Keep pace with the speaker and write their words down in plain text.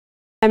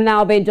I'm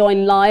now being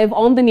joined live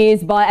on the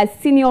news by a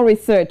senior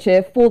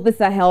researcher for the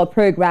Sahel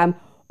Program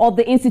of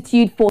the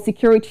Institute for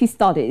Security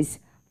Studies,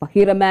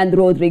 Fahiraman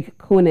Rodrigue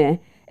Kone.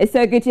 It's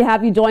so good to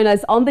have you join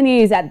us on the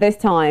news at this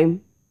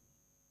time.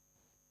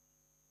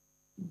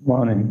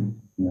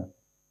 Morning. Yeah.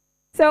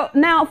 So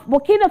now,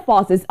 Burkina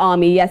Faso's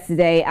army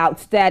yesterday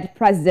ousted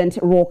President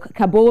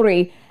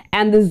Kabore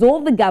and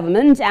dissolved the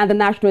government and the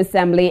National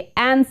Assembly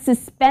and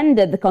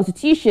suspended the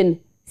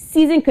constitution,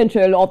 seizing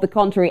control of the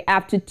country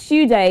after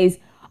 2 days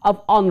of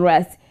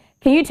unrest.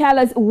 Can you tell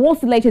us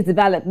what's the latest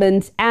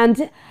development?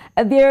 And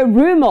there are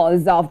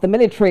rumors of the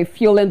military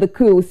fueling the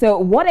coup. So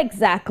what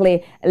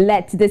exactly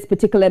led to this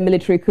particular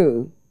military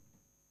coup?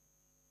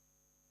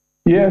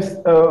 Yes,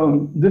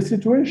 the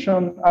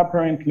situation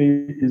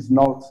apparently is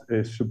not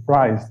a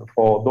surprise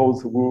for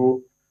those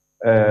who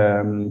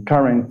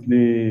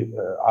currently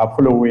are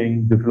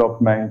following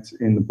development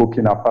in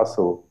Burkina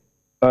Faso.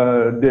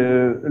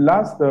 The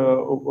last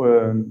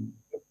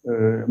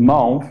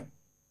month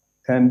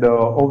and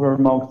over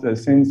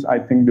months since I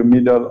think the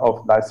middle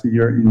of last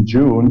year in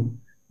June,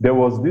 there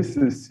was this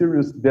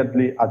serious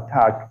deadly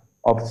attack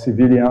of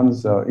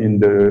civilians in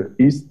the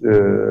east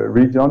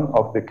region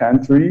of the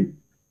country,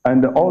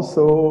 and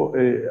also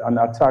an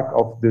attack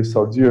of the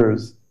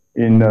soldiers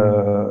in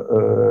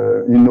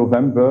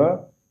November,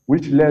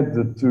 which led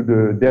to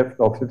the death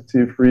of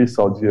 53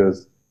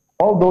 soldiers.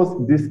 All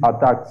these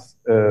attacks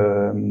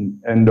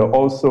and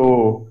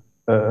also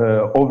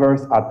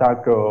overt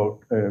attack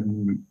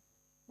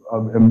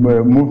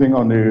moving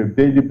on a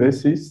daily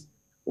basis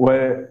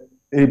were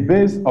a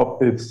base of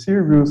a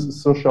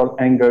serious social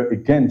anger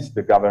against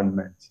the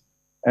government.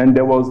 And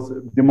there was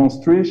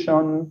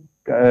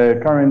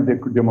current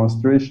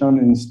demonstration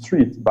in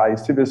street by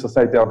civil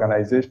society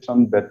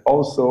organizations, but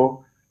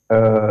also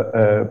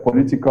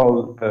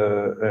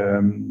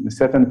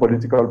certain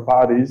political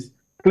parties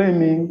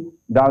claiming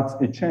that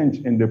a change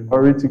in the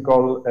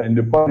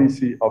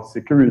policy of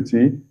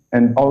security,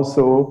 and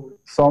also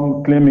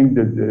some claiming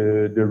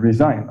the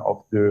resign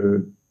of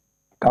the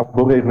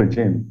Kabore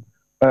regime.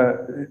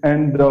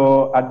 And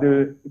at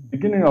the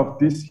beginning of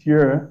this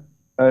year,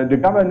 the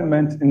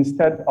government,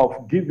 instead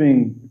of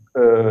giving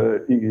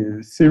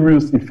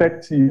serious,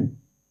 effective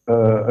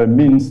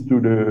means to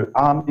the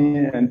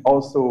army and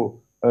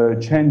also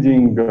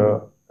changing,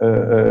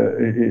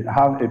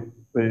 have a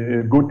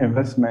good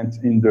investment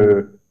in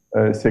the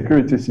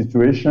security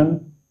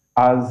situation,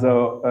 as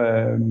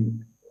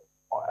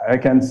I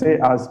can say,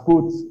 has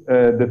put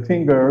the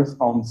fingers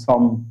on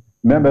some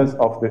members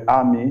of the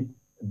army.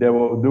 They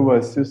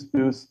were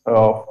suspicious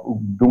of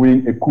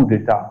doing a coup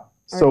d'etat.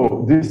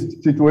 So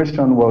this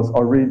situation was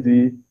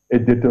already a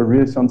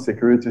deterioration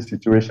security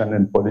situation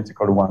and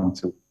political one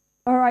too.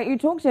 All right, you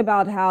talked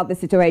about how the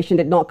situation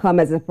did not come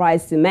as a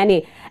surprise to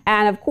many.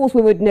 And of course,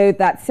 we would note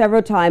that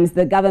several times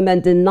the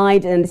government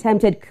denied an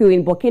attempted coup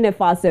in Burkina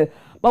Faso.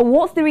 But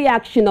what's the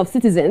reaction of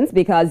citizens?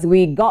 Because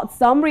we got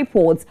some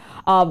reports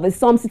of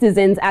some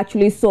citizens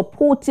actually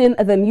supporting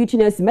the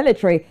mutinous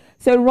military.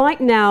 So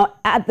right now,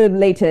 at the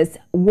latest,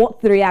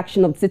 what's the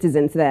reaction of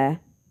citizens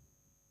there?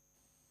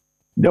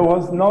 There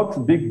was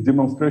not big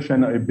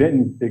demonstration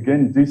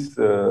against this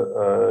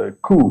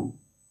coup.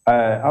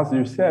 As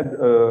you said,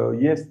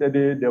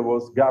 yesterday there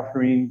was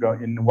gathering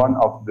in one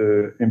of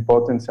the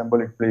important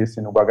symbolic places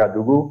in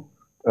Ouagadougou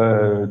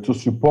to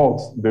support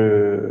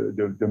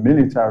the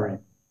military.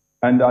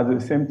 And at the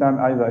same time,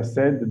 as I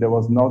said, there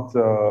was not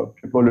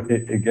people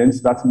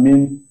against. That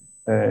means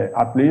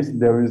at least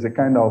there is a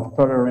kind of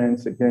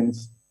tolerance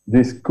against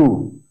this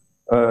coup.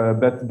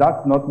 But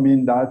that not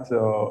mean that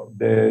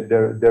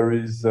there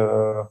is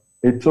a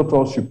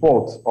total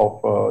support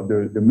of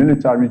the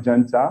military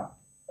junta.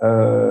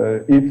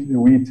 If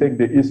we take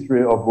the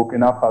history of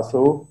Burkina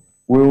Faso,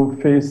 we'll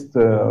face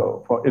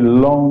for a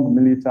long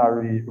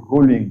military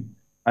ruling,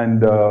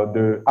 and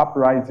the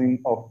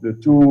uprising of the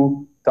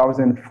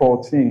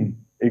 2014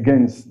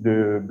 against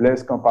the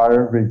Blaise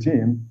Compaoré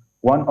regime.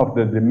 One of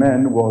the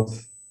demands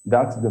was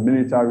that the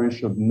military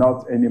should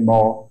not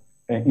anymore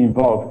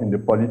involve in the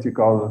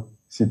political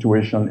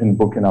situation in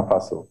Burkina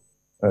Faso.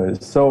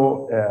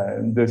 So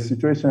the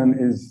situation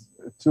is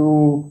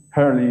too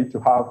early to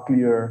have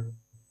clear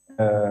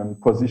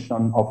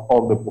position of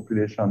all the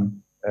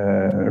population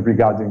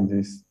regarding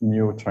this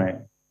new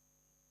trend.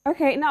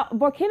 Okay, now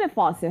Burkina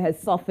Faso has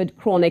suffered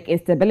chronic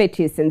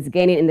instability since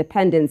gaining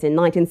independence in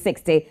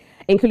 1960,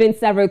 including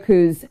several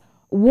coups.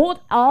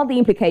 What are the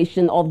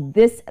implications of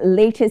this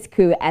latest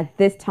coup at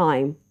this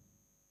time?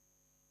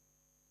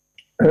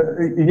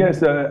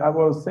 Yes, I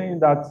was saying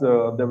that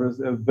there was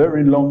a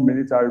very long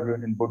military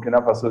rule in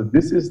Burkina Faso.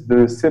 This is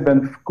the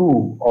 7th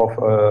coup of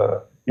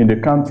in the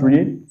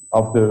country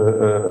of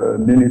the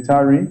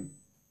military,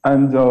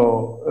 and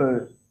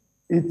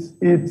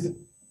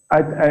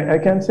I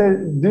can say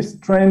this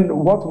trend.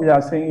 What we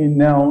are saying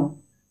now,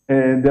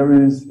 there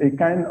is a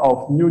kind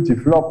of new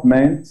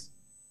development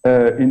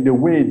in the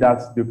way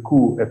that the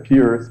coup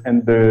appears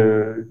and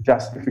the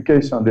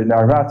justification, the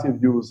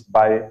narrative used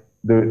by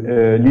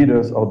the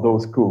leaders of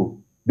those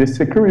coups. the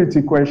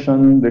security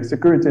question, the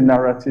security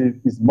narrative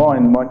is more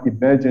and more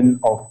emerging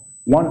of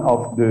one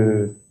of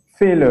the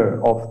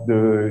failure of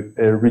the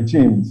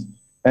regimes.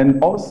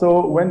 And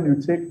also, when you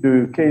take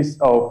the case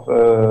of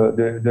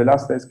the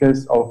last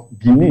case of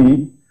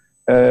Guinea,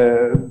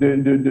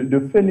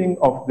 the failing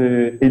of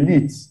the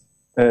elites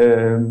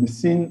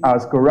seen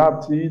as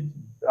corrupted,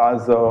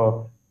 as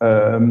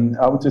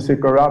I would say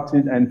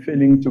corrupted and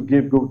failing to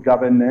give good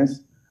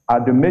governance are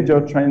the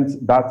major trends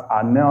that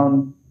are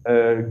now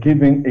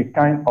giving a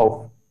kind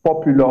of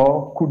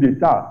popular coup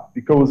d'etat,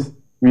 because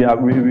we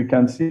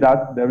can see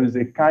that there is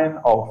a kind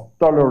of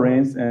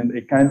tolerance and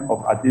a kind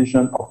of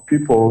adhesion of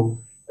people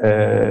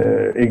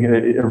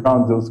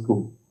around those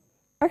coups.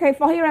 Okay,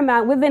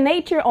 Fahiraman, with the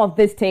nature of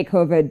this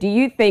takeover, do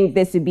you think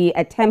this would be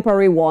a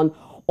temporary one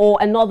or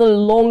another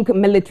long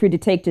military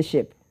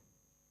dictatorship?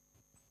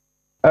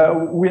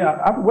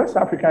 West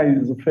Africa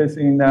is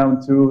facing now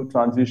to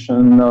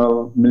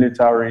transitional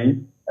military,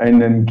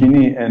 and in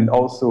Guinea and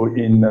also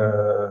in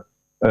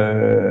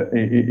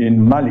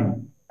Mali.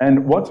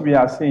 And what we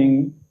are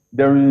seeing,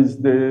 there is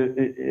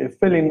a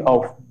feeling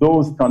of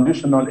those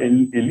transitional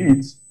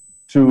elites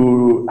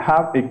to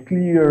have a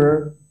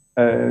clear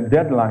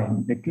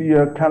deadline, a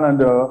clear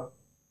calendar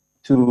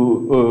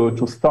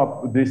to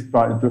stop this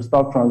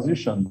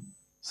transition.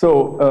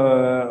 So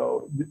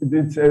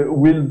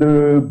will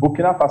the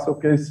Burkina Faso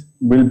case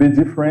will be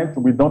different?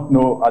 We don't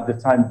know at the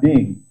time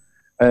being.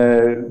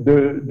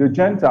 The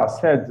junta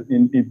said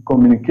in its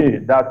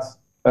communique that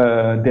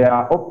they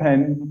are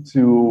open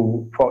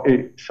for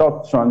a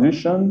short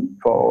transition,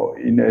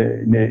 in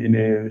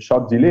a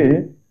short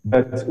delay,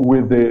 but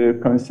with the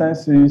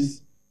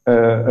consensus,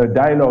 a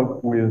dialogue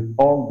with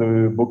all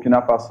the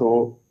Burkina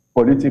Faso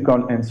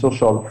political and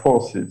social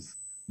forces.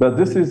 But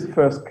this is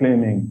first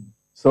claiming.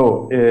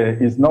 So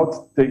it's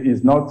not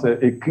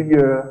a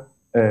clear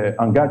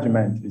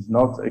engagement. It's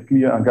not a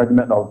clear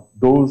engagement of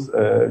those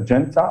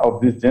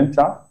this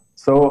junta.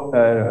 So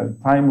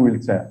time will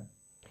tell.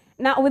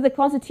 Now, with the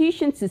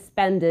constitution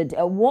suspended,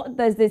 what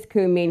does this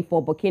coup mean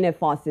for Burkina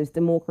Faso's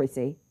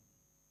democracy?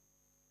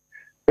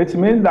 It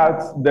means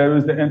that there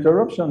is the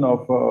interruption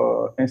of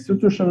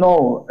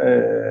institutional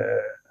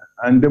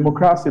and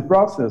democracy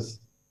process.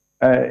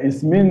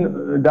 It means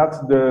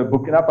that the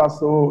Burkina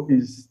Faso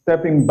is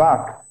stepping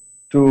back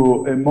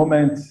to a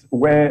moment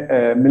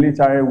where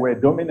military were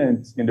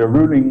dominant in the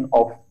ruling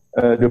of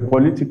the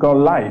political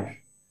life.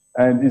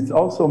 And it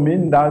also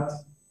means that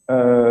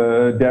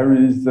there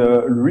is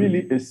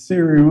really a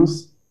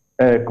serious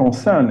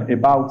concern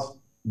about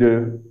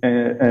the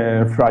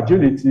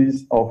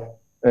fragilities of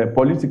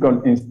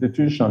political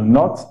institutions,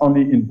 not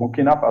only in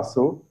Burkina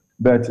Faso,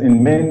 but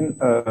in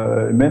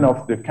many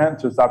of the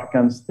countries,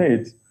 African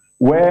states,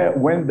 where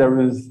when there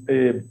is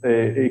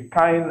a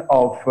kind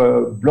of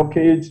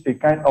blockage, a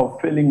kind of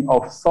feeling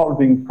of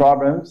solving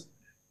problems,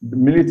 the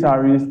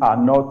militaries are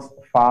not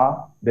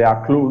far, they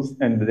are close,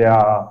 and they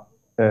are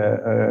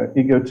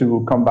eager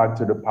to come back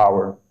to the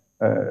power.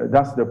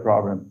 That's the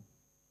problem.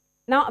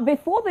 Now,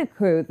 before the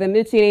coup, the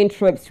military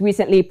troops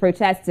recently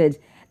protested,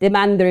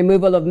 demanding the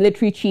removal of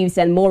military chiefs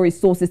and more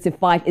resources to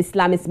fight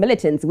Islamist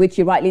militants, which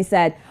you rightly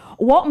said.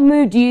 What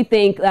move do you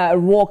think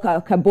Roch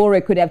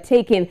Kabore could have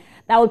taken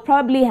that would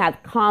probably have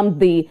calmed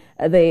the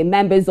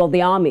members of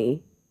the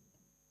army?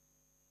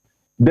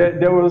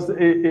 There was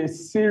a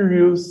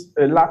serious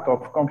lack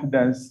of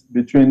confidence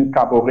between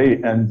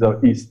Kabore and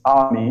his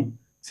army,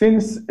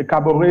 since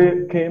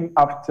Kabore came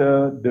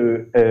after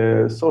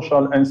the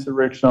social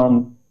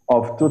insurrection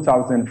of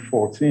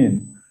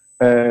 2014,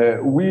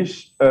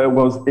 which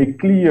was a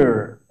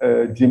clear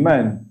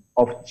demand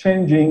of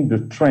changing the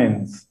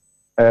trends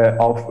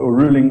of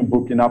ruling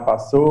Burkina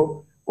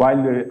Faso,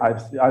 while,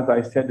 as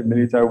I said, the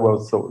military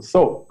was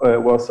so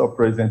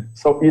present.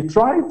 So he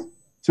tried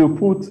to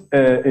put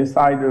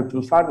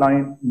to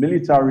sideline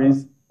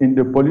militaries in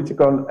the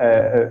political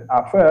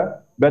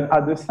affair, but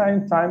at the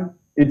same time,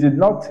 it did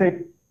not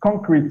take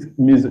concrete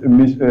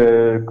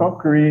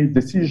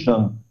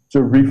decision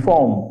to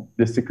reform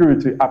the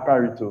security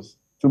apparatus,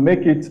 to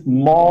make it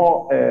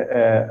more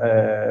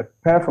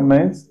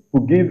performance,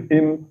 to give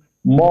him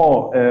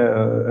more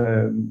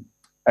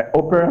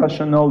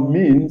operational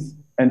means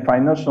and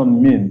financial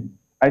means.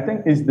 I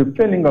think it's the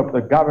failing of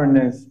the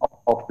governance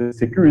of the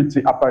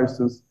security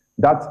apparatus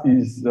that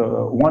is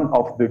one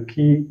of the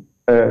key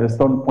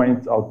stone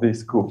points of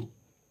this coup.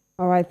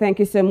 All right, thank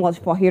you so much,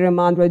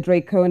 Fahiraman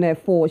Rodrigue Kone,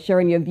 for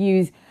sharing your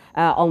views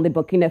on the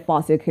Burkina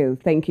Faso coup.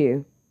 Thank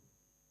you.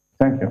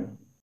 Thank you.